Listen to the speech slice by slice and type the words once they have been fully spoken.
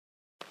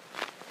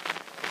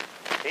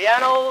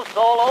Piano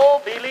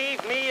solo,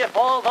 Believe Me If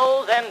All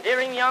Those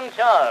Endearing Young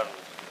Charms.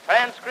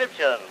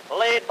 Transcription,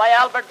 played by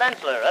Albert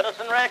Benchler,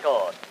 Edison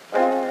Records.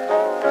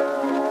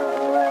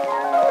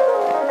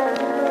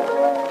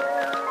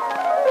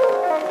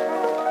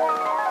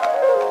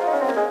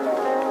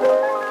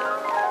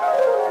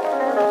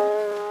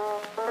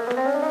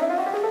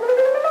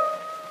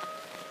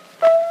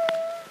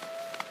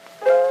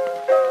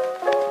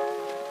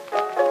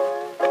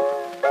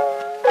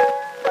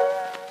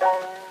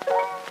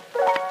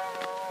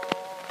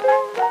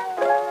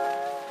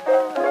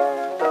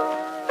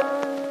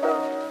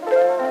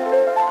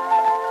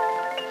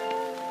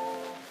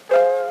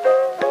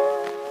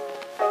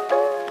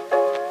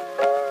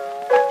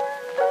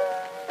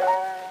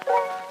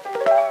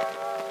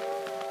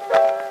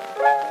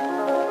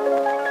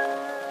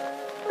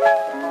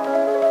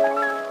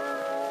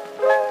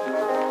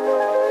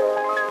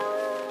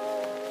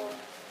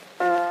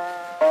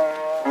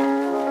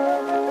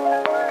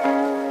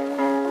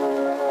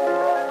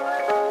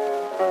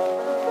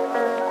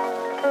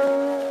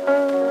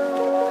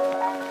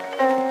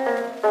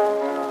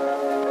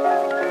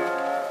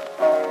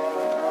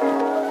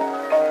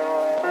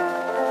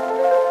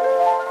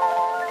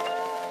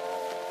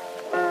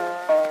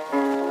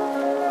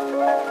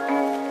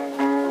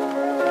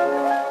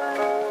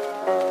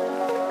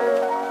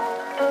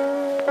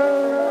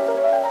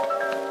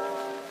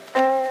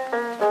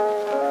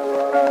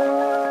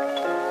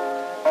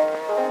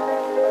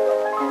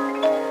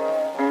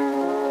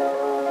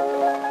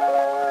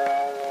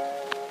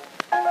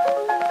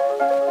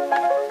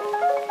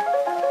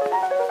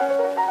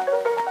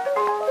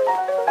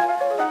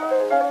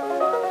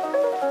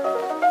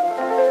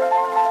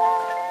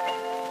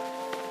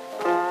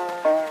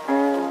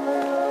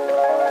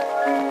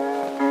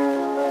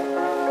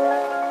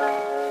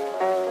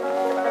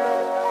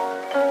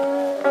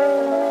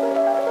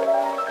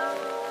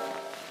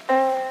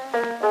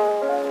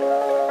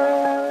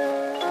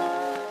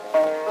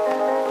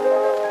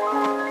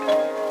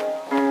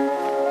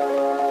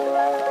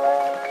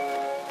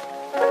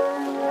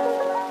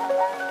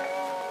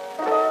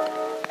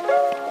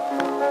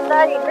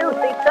 Daddy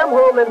Lucy, come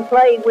home and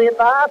play with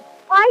us.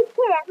 I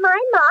can't. My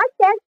ma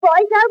says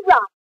boys are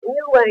rough.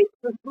 You ain't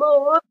so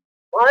smooth.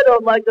 I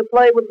don't like to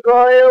play with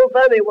girls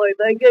anyway.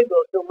 They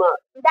giggle too much.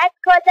 That's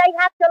 'cause I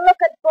have to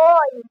look at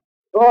boys.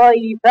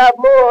 Boys have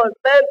more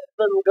sense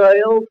than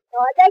girls.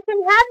 Oh, they can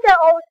have their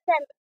own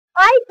sense.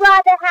 I'd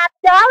rather have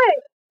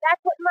dollars.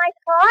 That's what my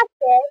pa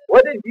says.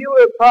 What does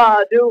your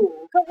pa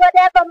do? 'Cause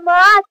whatever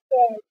ma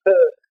says.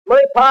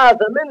 My pa's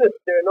a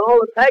minister, and all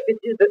the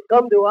packages that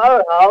come to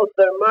our house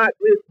are marked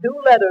with 2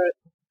 letters,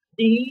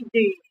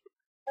 D.D.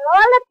 And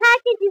all the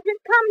packages that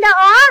come to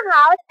our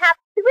house have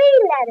 3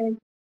 letters,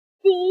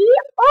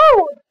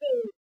 C.O.D.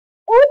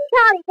 Oh,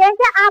 Charlie, there's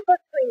an apple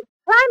tree.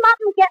 Climb up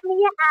and get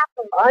me an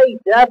apple. Aye,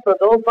 Jasper,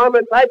 old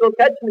Farmer Clyde will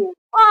catch me.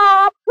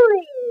 Oh,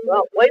 please.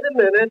 Well, wait a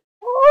minute.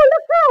 Oh,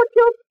 look out,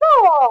 you'll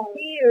fall.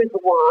 Here's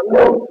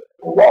one.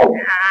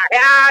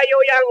 You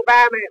young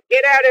farmer,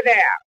 get out of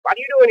there. What are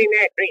you doing in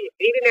that tree?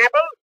 Eating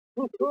apples?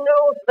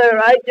 No, sir,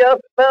 I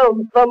just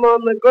found some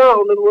on the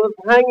ground and was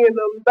hanging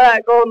them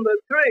back on the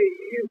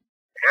tree.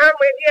 I'm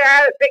with you.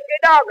 I'll stick the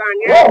dog on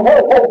you.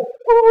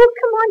 Oh,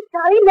 come on,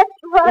 Charlie, let's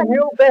run.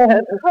 You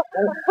bet.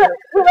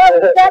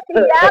 Let's get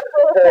the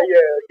apple.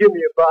 Yeah, give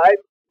me a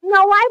bite. No,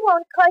 I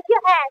won't, 'cause you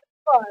asked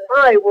for it.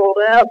 I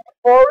won't ask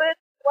for it.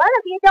 Well,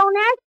 if you don't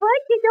ask for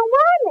it, you don't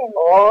want it.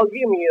 Oh,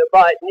 give me a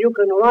bite and you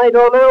can ride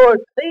on our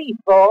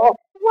seesaw.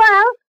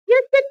 Well,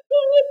 just a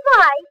teeny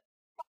bite.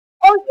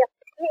 Oh, you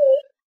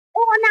pig.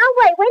 Oh, now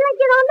wait till I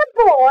get on the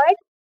board.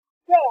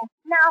 There.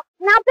 Now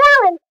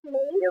balance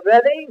me. You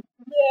ready?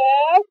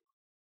 Yes.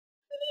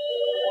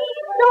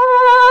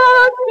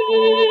 Seesaw,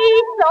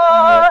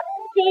 seesaw,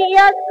 see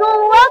us go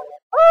up,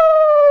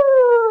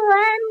 ooh,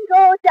 and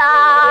go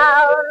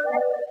down.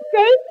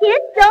 Say,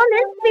 kids, don't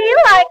this feel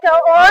like an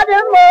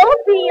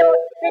automobile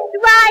that's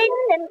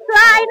riding and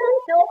sliding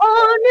to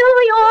old New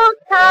York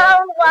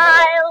town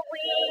while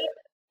we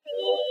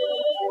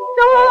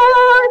seesaw,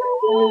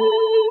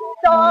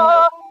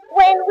 seesaw.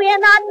 When we're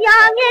not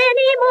young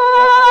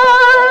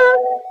anymore,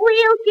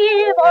 we'll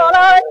give all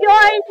our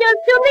joys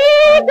just to be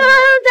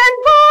girls and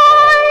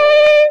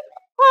boys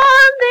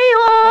on the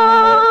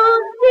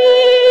old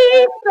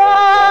seesaw.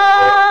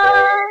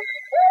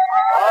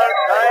 Our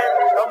time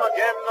come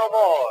again no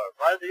more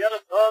by the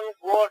Edison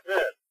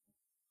Quartet.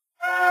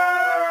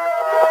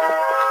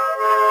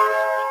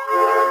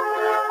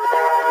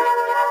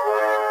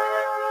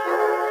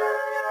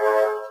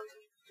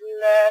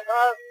 Let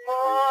us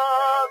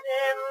pause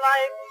in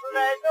life's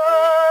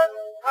pleasures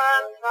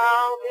and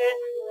count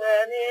its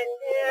many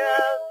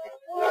tears,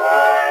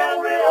 while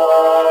we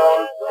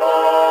all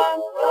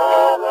come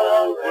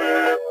forward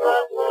with the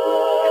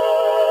moon.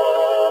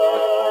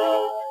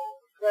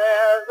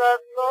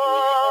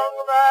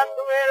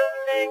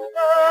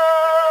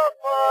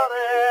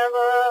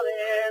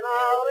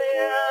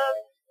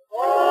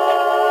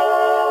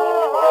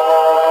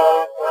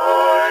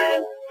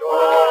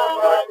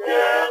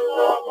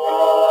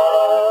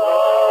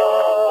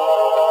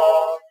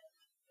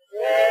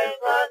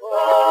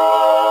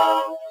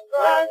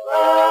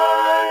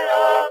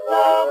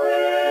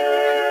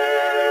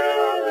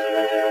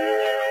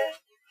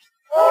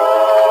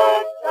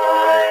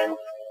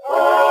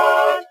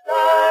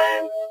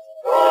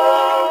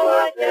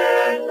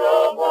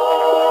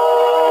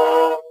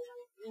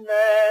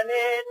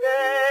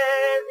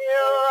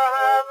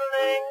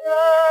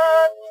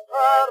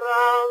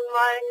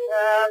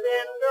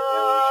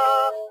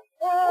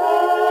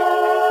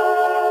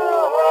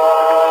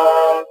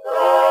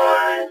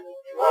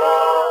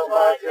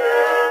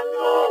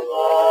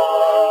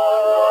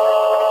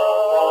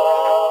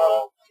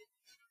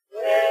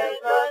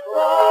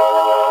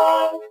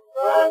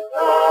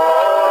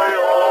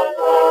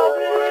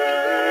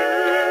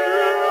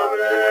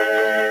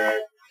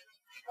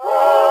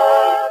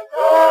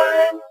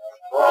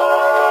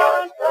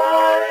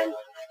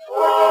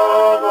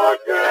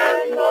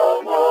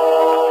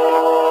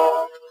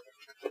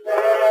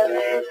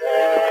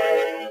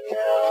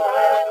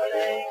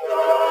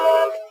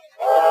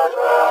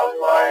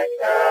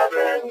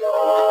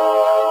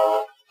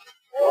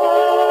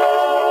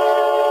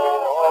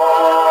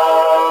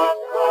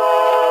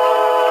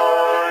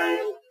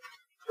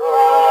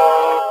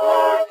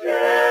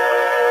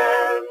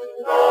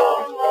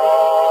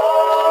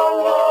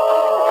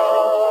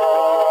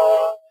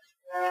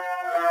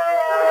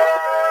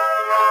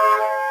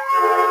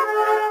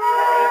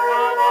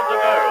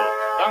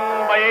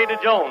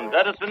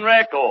 Medicine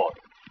Record.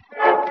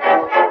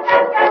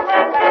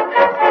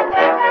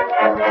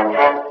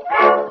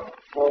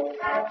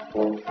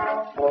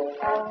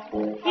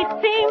 It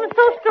seems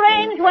so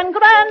strange when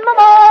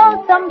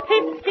Grandmama, some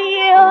 50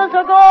 years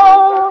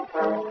ago,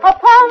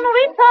 upon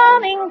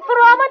returning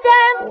from a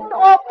dance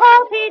or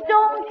party,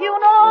 don't you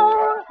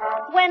know,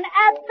 when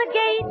at the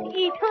gate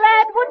each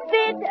lad would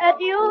bid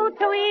adieu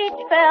to each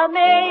fair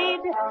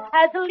maid,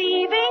 as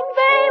leaving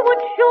they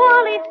would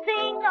surely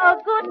sing a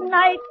good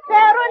night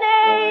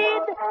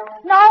serenade.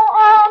 Now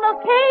on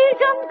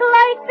occasions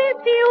like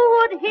this you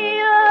would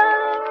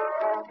hear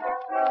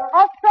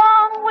a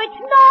song which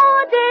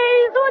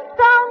nowadays would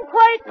sound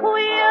quite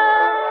queer.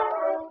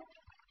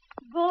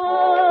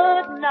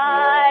 Good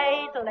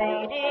night,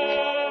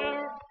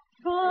 ladies.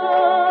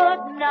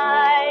 Good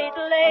night,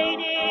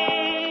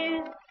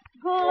 ladies.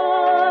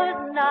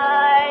 Good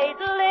night,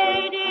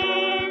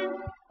 ladies.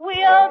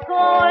 We are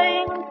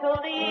going to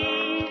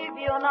leave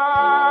you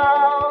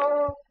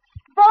now.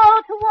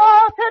 But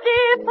what a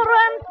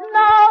difference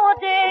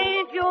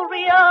nowadays, you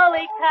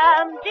really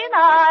can't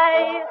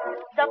deny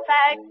the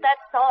fact that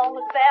songs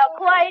bear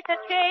quite a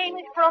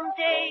change from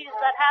days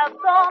that have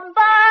gone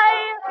by.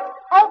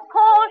 Of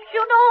course,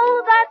 you know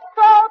that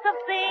sort of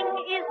thing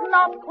is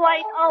not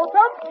quite out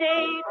of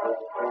date.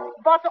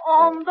 But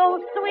on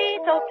those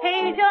sweet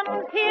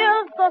occasions,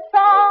 here's the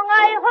song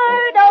I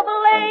heard of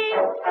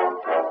late.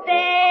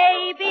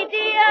 Baby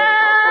dear,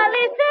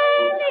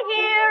 listen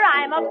here,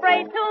 I'm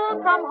afraid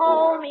to come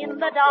home in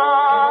the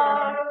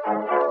dark.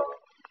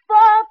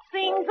 But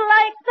things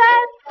like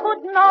that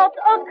could not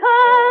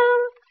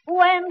occur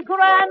when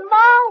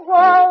Grandma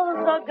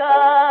was a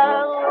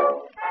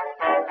girl.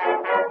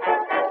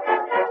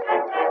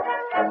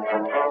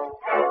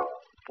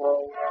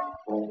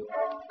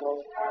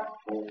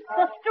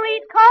 The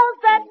streetcars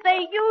that they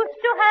used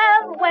to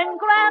have when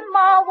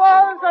Grandma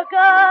was a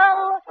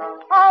girl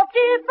are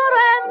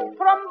different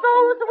from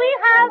those we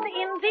have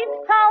in this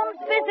town's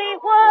busy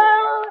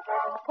world.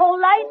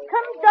 Polite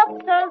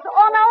conductors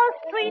on our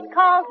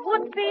streetcars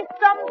would be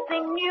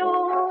something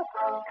new.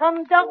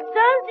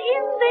 Conductors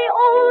in the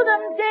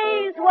olden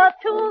days were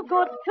too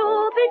good to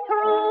be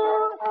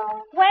true.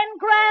 When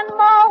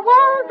Grandma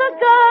was a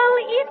girl,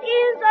 it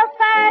is a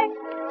fact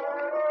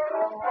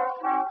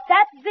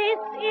that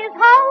this is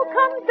how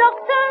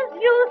conductors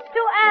used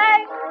to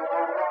act.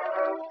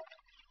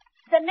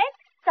 The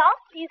next stop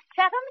is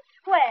Chatham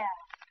Square.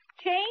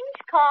 Change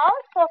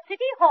cars for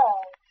City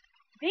Hall.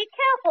 Be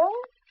careful.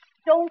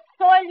 Don't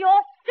soil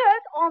your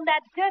skirt on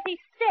that dirty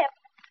step.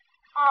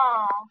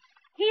 Ah,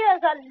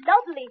 here's a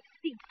lovely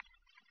seat.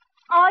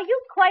 Are you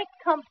quite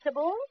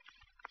comfortable?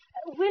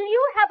 Will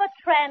you have a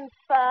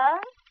transfer?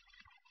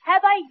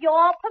 Have I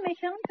your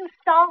permission to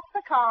start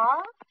the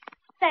car?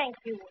 Thank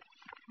you.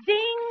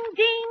 Ding,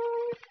 ding.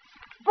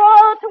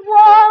 But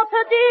what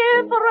a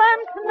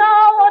difference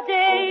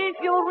nowadays,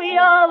 you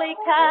really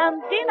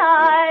can't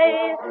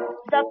deny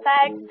the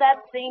fact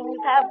that things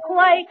have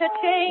quite a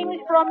change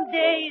from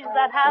days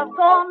that have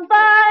gone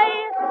by.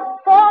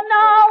 For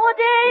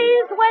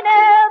nowadays,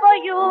 whenever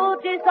you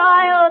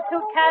desire to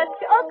catch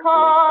a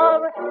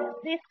car,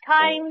 this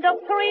kind of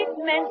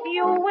treatment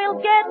you will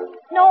get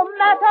no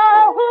matter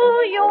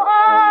who you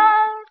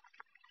are.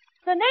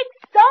 The next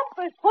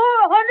stop is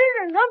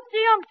 400 and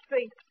Humpty Hump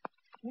Street.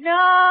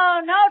 No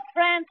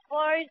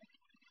transfers.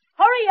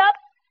 Hurry up.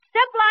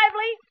 Step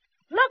lively.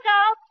 Look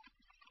out.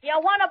 You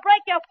want to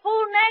break your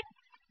fool neck?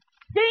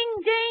 Ding,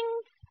 ding.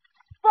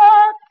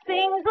 But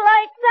things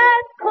like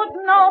that could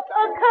not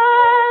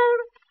occur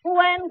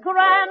when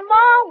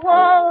Grandma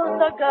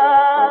was a girl.